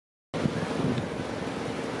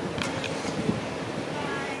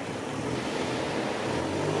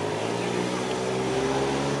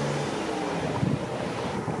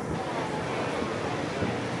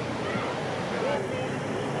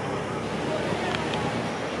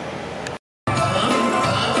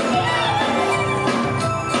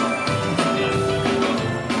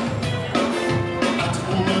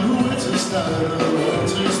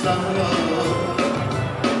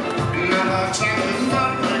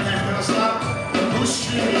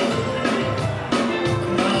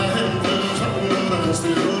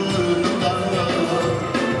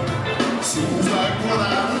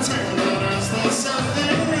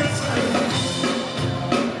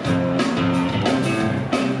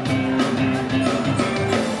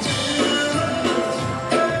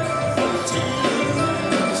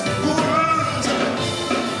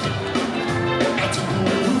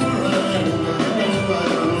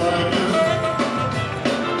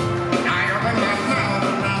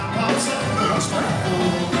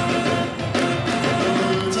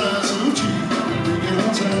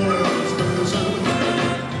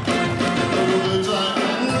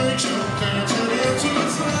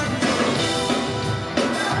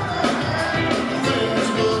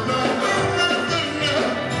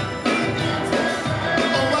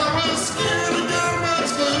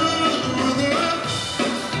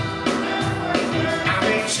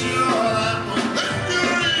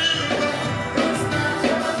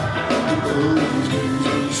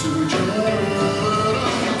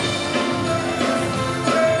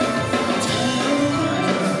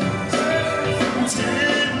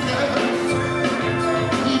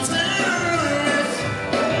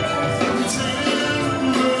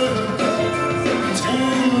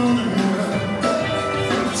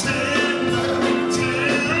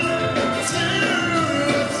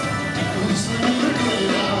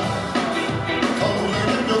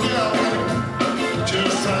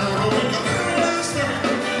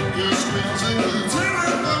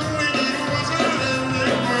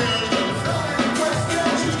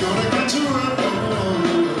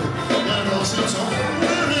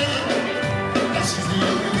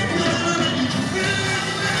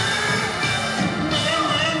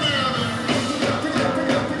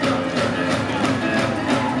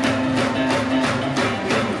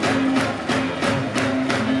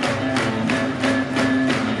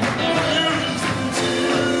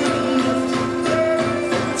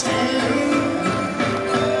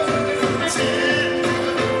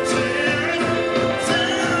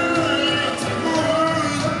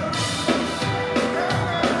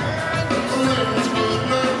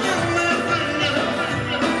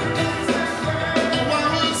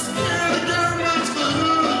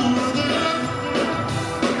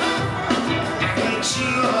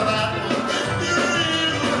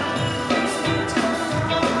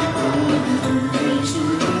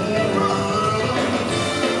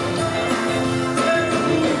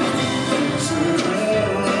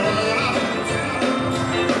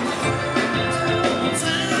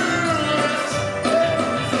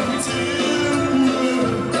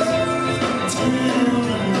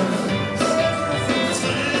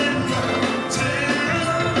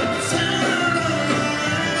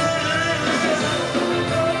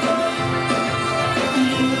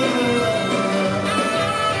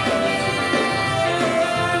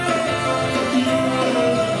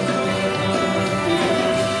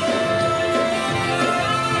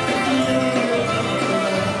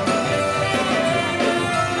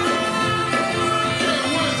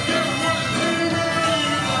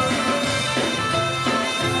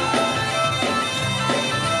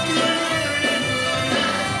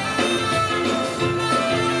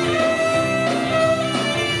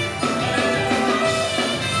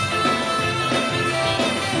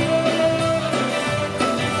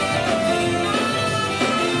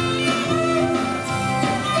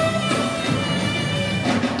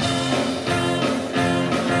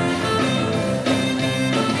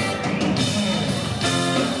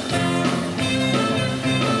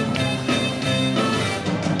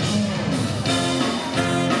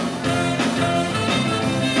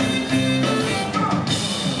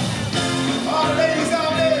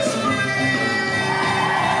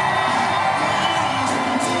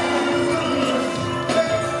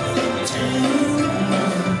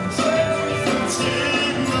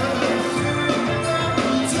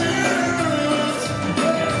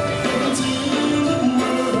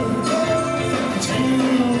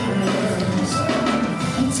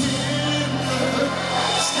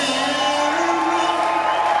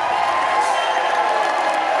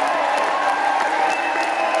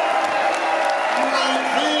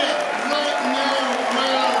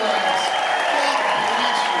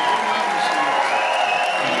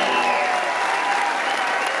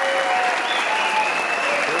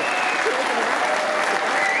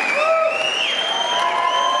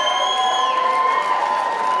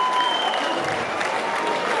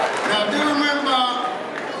Now, do you remember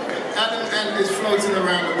Adam Ant is floating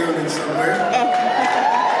around the building somewhere?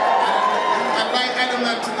 I'd like Adam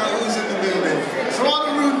Ant to know who's in the building. So all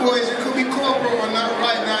the rude boys, you could be corporal or not,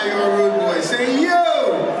 right now you're a rude boy. Say, yo!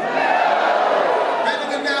 Better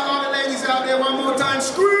than that, all the ladies out there, one more time,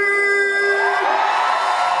 scream!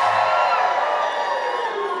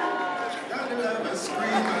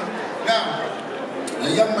 Now, a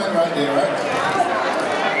young man right there, right?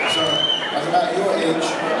 So, I was about your age,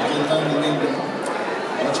 I was down in England,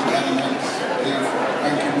 watching animals,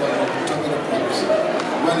 ranking well, top of the pops,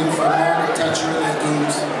 running from Margaret Thatcher and their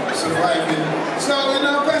dooms, surviving. So, you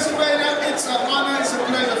know, Pennsylvania, it's an honor, it's a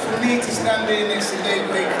pleasure for me to stand there next to Dave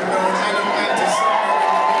Baker, known Adam Ant is somewhere in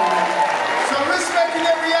the building. So, respect in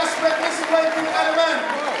every aspect, Mr. Baker, Adam Ant.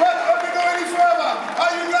 But before we go any further,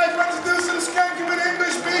 are you guys ready to do some skanking with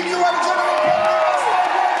English speak? You want to general public?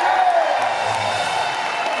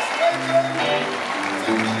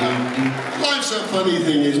 Life's a funny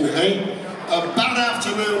thing, isn't it, eh? A bad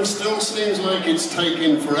afternoon still seems like it's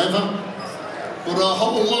taking forever, but our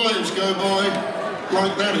whole lives go by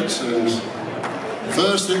like that, it seems.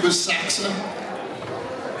 First it was Saxa,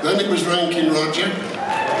 then it was Rankin Roger,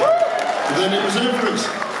 then it was Everest.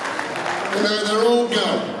 You know, they're all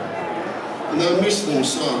gone, and I miss them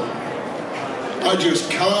so. I just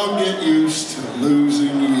can't get used to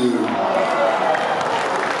losing you.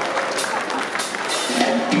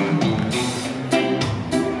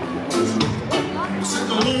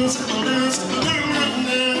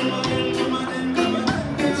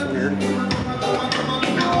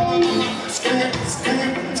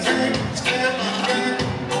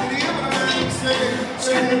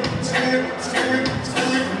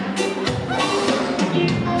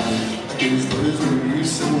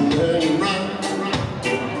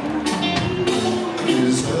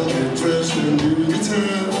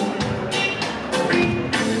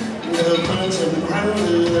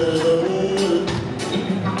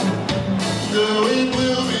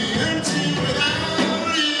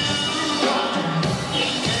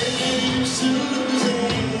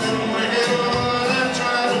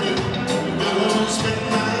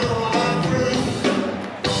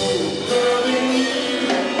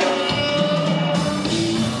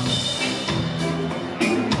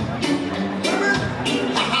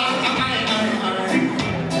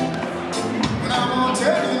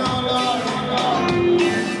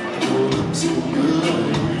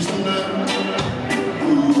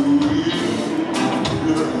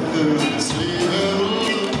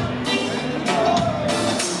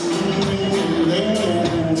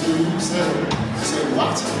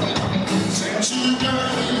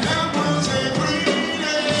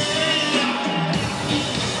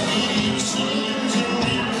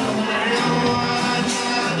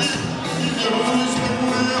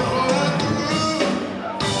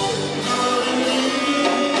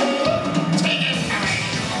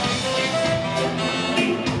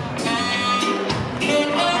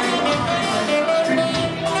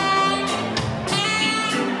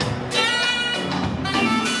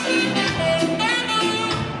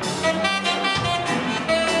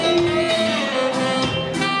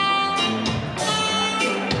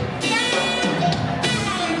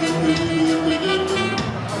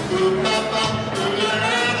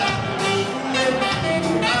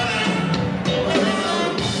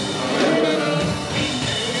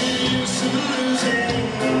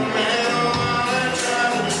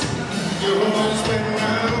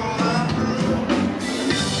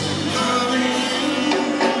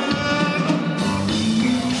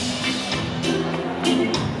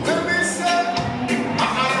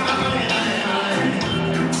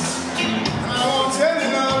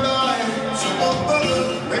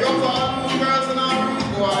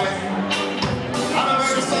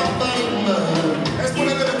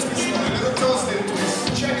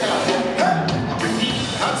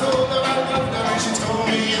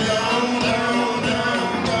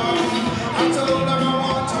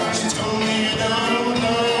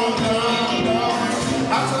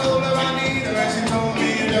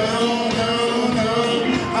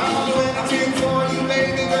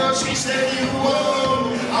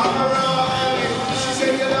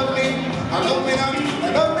 I love me not, I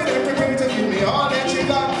love me not, to give me all that you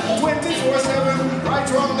got. 20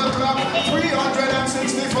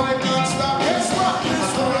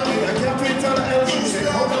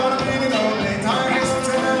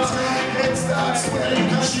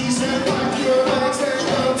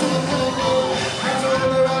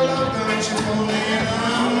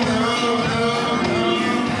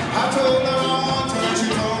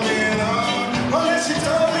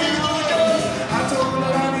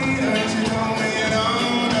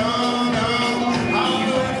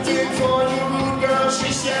 for you, rude girl.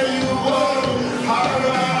 She said you would.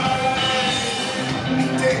 Alright.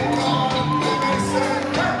 Take on the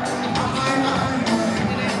message.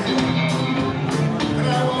 And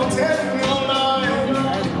I won't tell you no lie.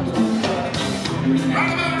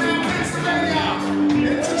 Right about now, Pennsylvania.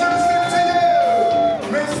 Introducing to you,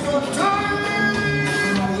 Mr.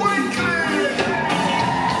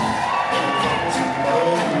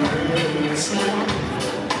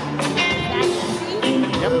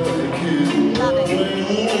 Love it.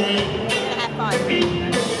 Have fun.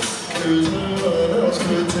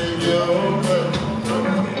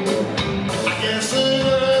 I guess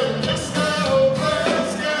I'm just a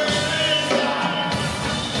hopeless guy.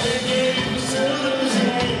 They used to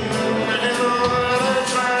losing, and all I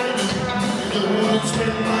tried to do was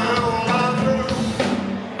spend my whole life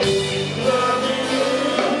loving you.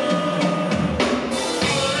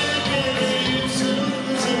 They used to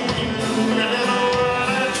losing, and all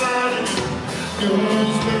I tried to do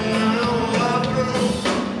was spend my whole life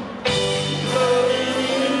loving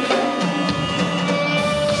you.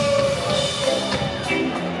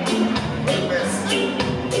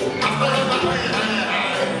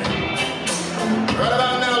 Right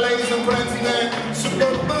about now, ladies and gentlemen,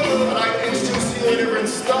 I'd like to introduce you in different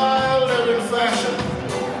style, different fashion.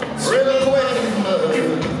 Real quick,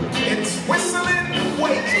 it's Whistling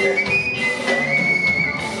Wakeling.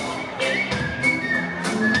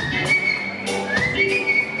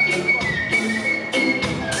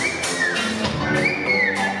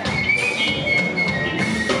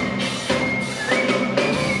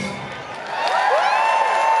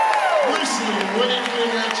 Whistling,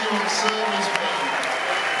 waving at your service band.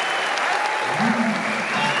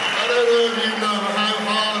 I don't know if you know how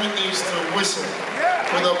hard it is to whistle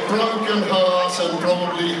with a broken heart and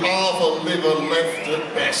probably half a liver left at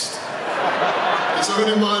best. It's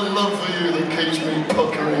only my love for you that keeps me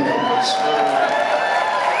puckering on this phone.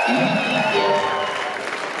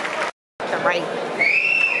 The right.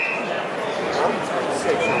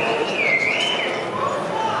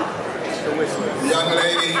 Young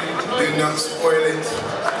lady, do not spoil it.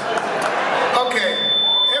 Okay,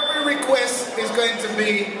 every request is going to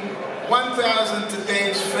be 1,000 to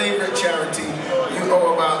Dave's favorite charity. You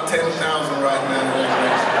owe about 10,000 right now.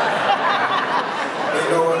 You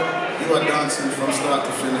know what? You are dancing from start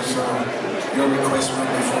to finish, so your request will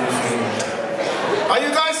be fulfilled. Are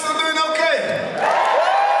you guys still doing okay?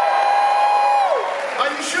 Are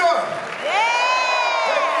you sure?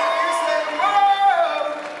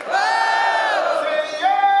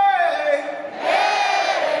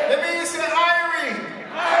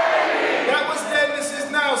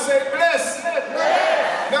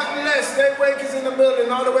 Dave Wake is in the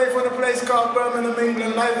building, all the way from a place called Birmingham,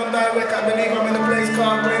 England, live and direct. I believe I'm in a place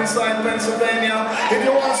called Glenside, Pennsylvania. If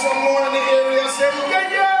you want some more in the area, say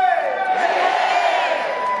yeah, yeah!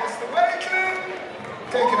 Mr. Wakeling,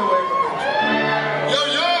 take it away from me. Yo,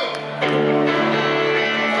 yo!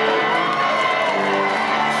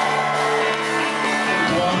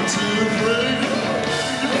 One, two, three.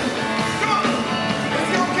 Come on! If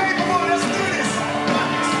you're okay, come on, let's do this!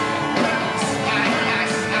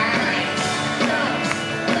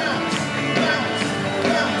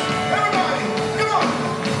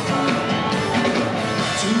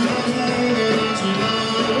 To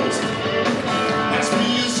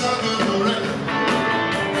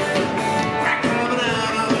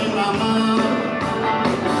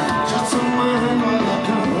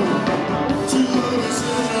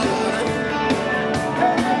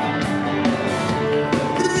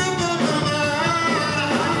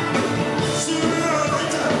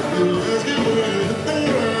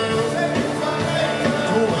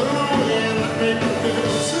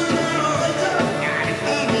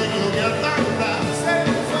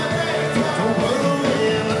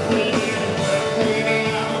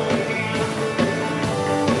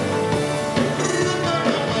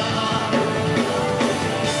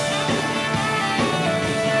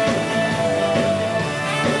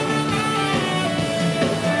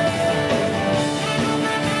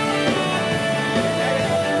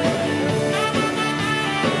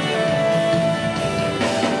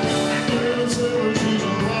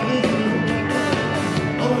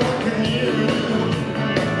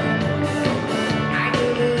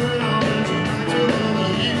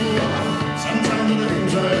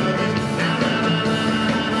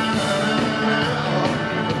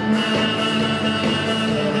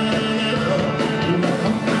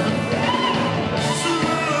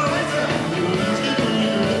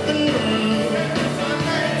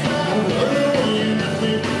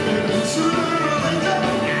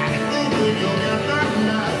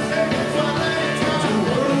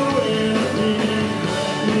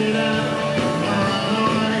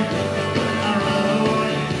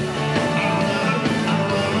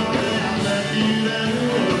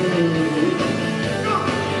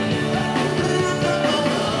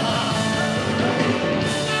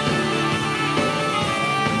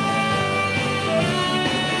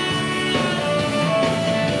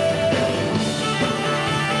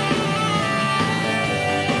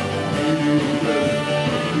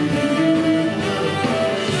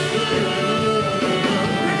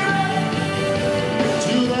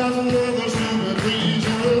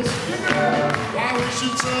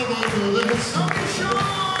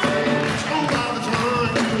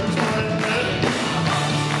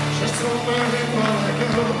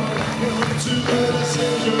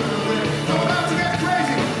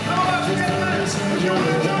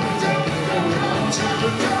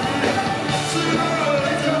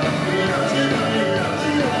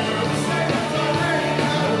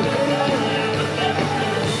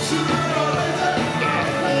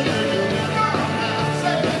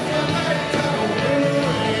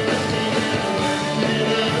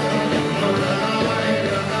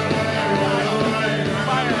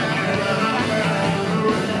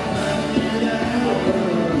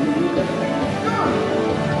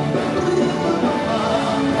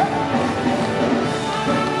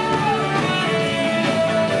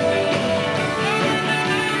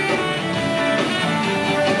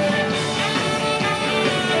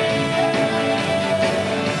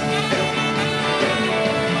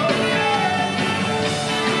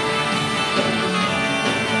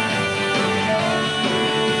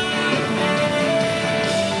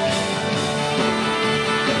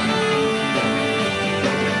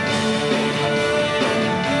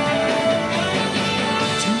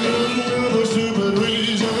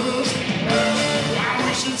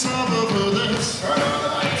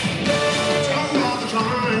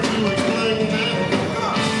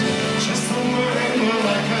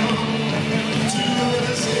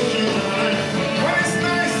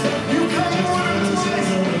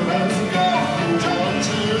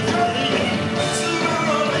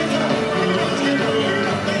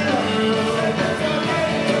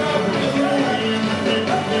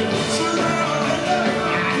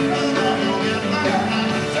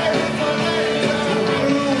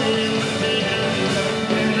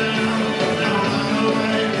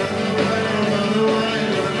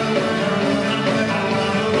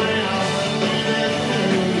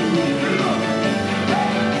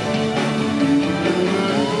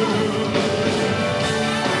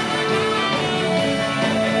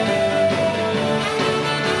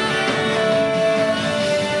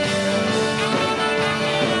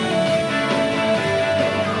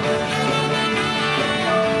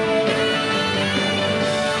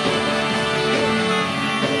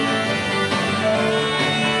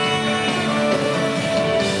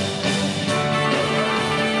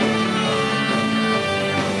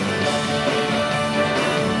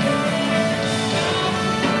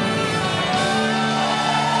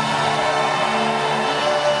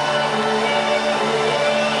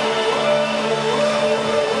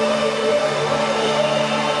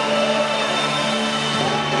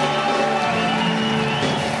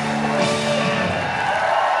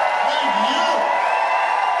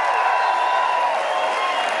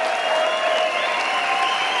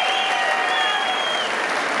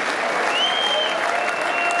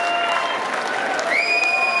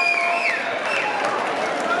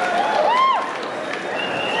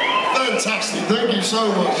so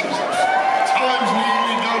much. Time's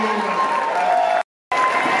nearly gone already.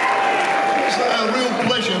 It's a real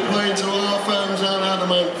pleasure playing to our fans and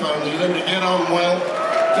Adamant fans. You them to get on well.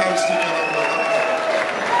 Thanks to get on well.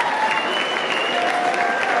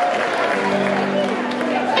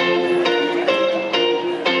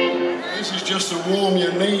 Just to warm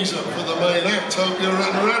your knees up for the main act. Hope you're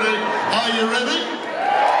ready. Are you ready?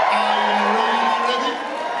 Are you really ready?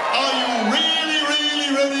 Are you really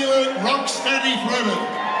ready like Rocksteady Freddy?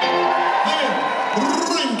 Then,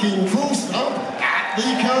 drinking full stop at the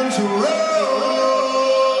country road.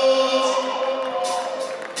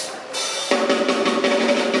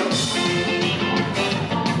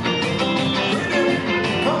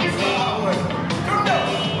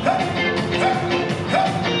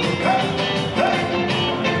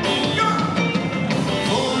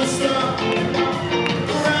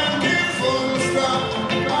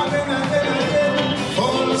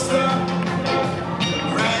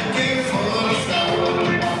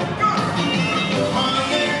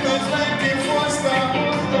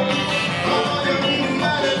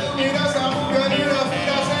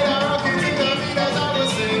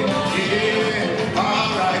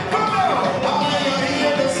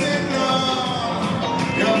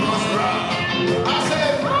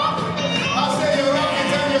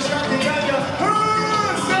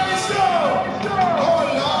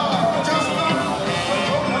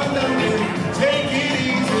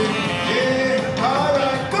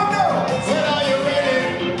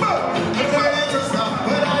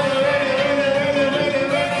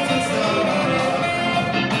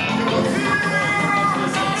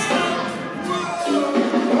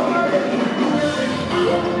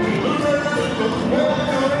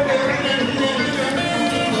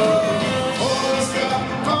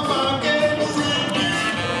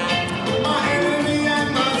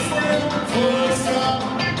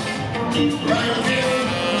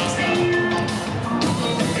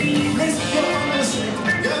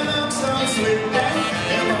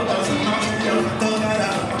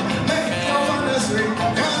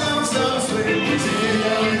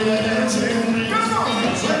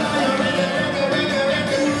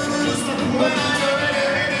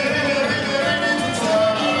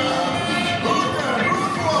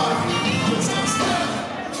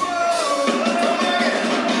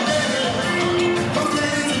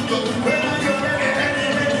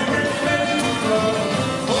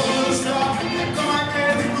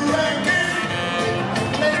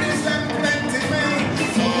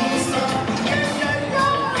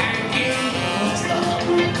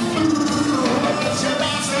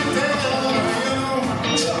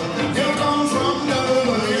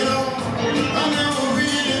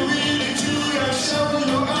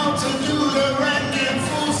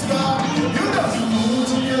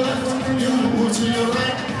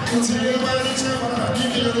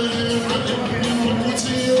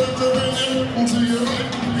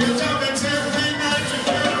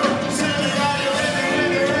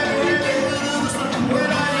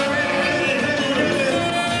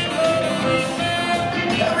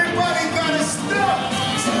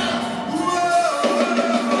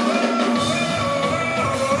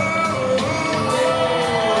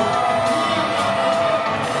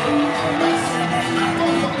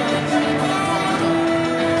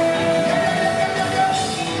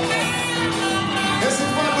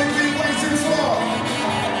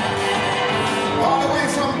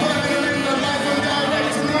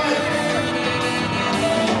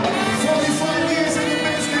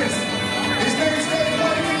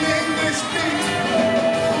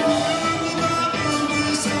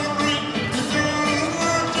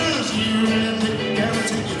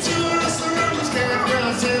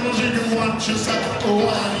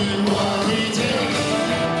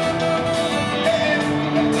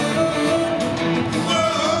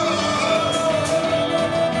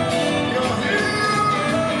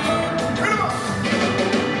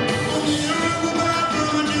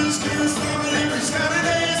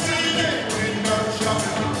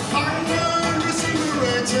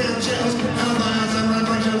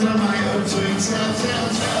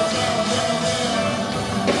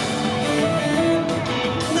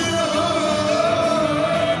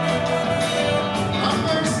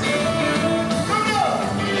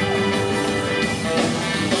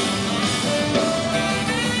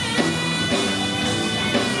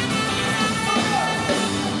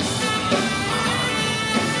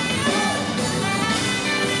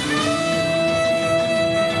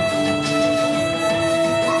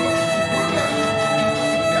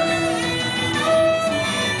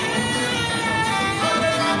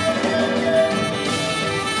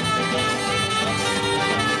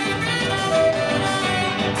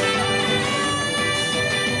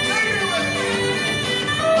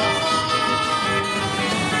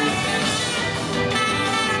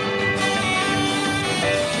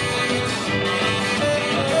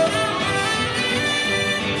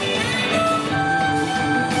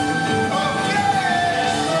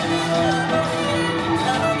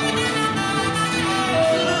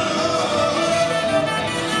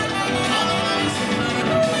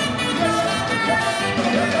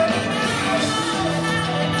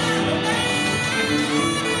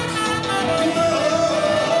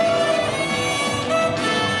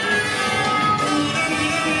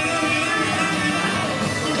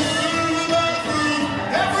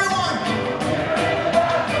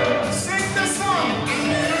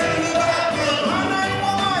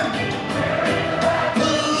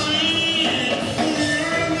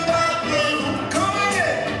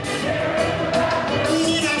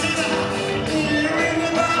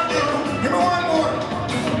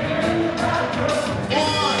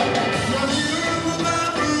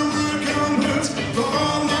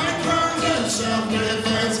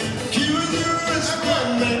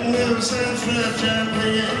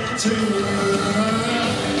 gently to you.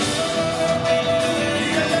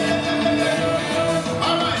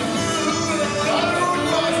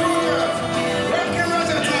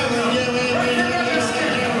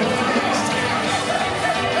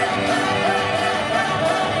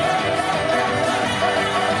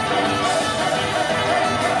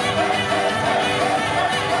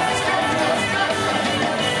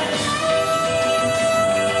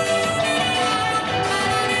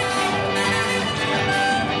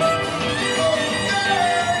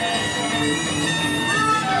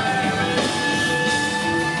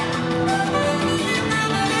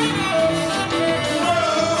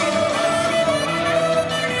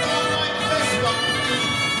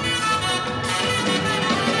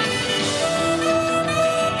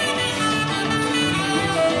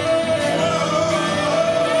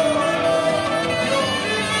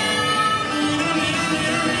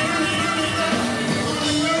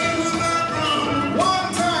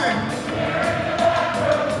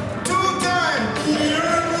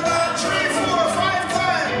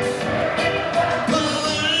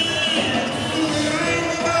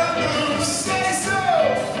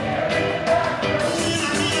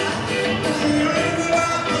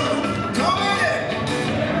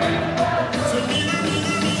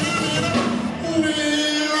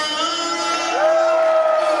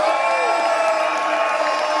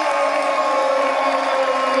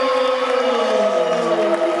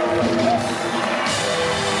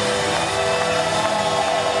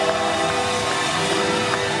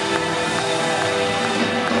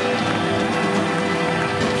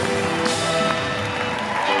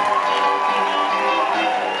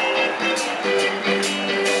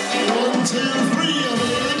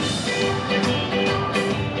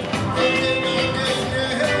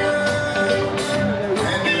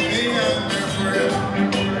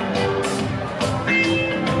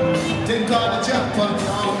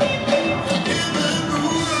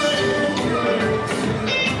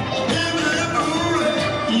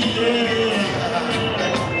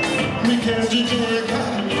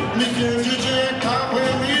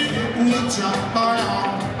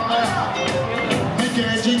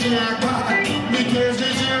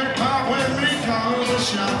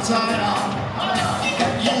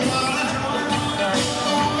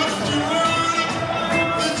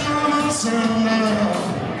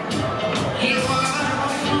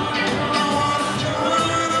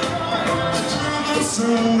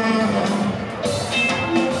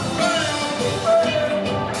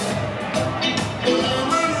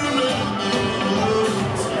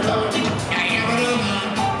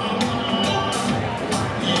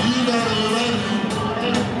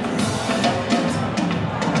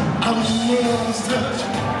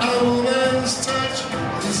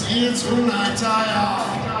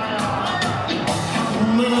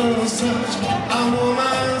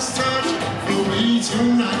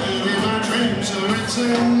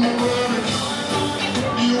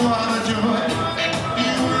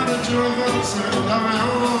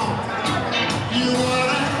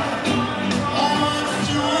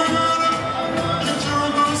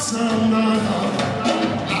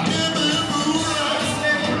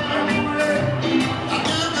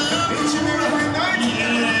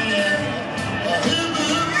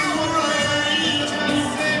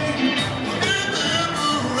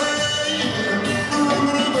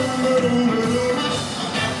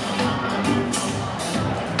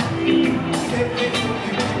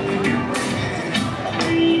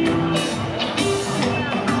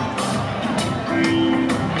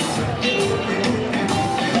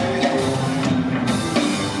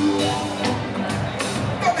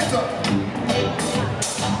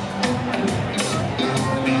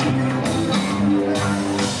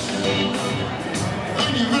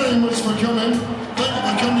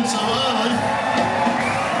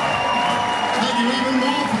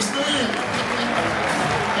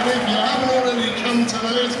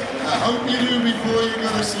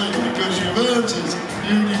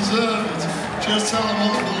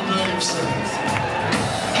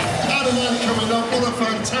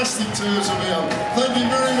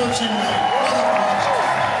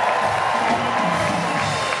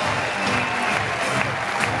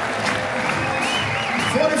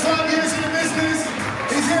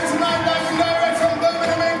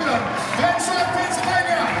 Glenside,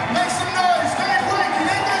 Pennsylvania. Make some noise. Dave Wake in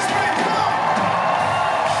English. Come on.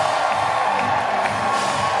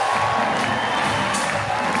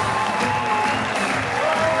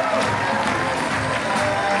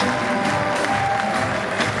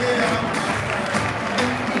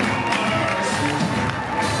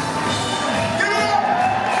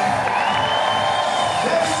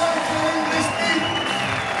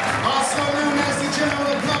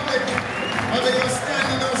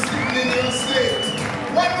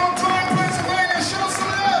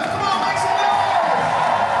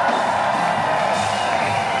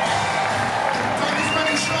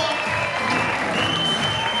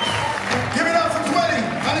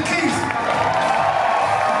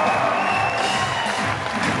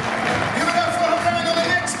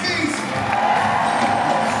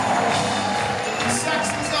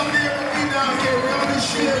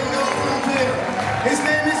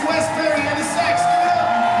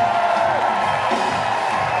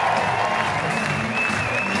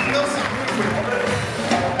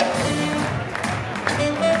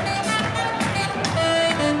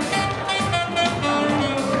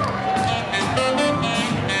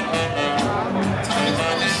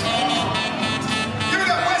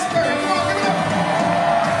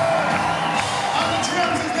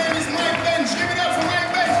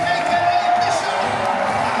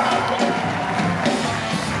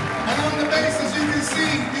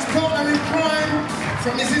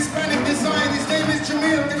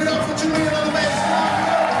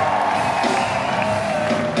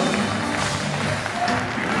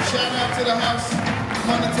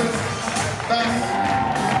 monitors, bass.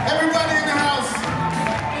 Everybody in the house,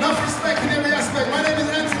 enough respect in every aspect. My name is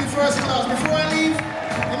Anthony First Class. Before I leave,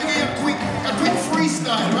 let me give you a quick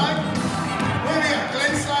freestyle, right? Where are we at?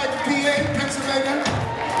 Glenside, PA, Pennsylvania?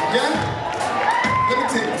 Yeah? Let me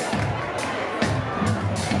take it.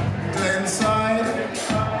 Glenside,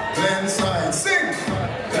 Glenside, sing!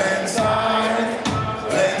 Glenside,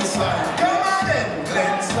 Glenside, come on in!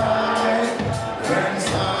 Glenside,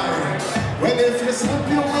 Glenside. Well, if you slip,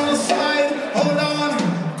 you will slide. Hold on.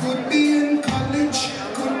 Could be in college,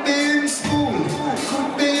 could be in school,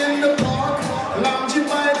 could be in the park, lounging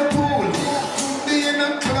by the pool, could be in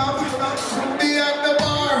a club, could be at the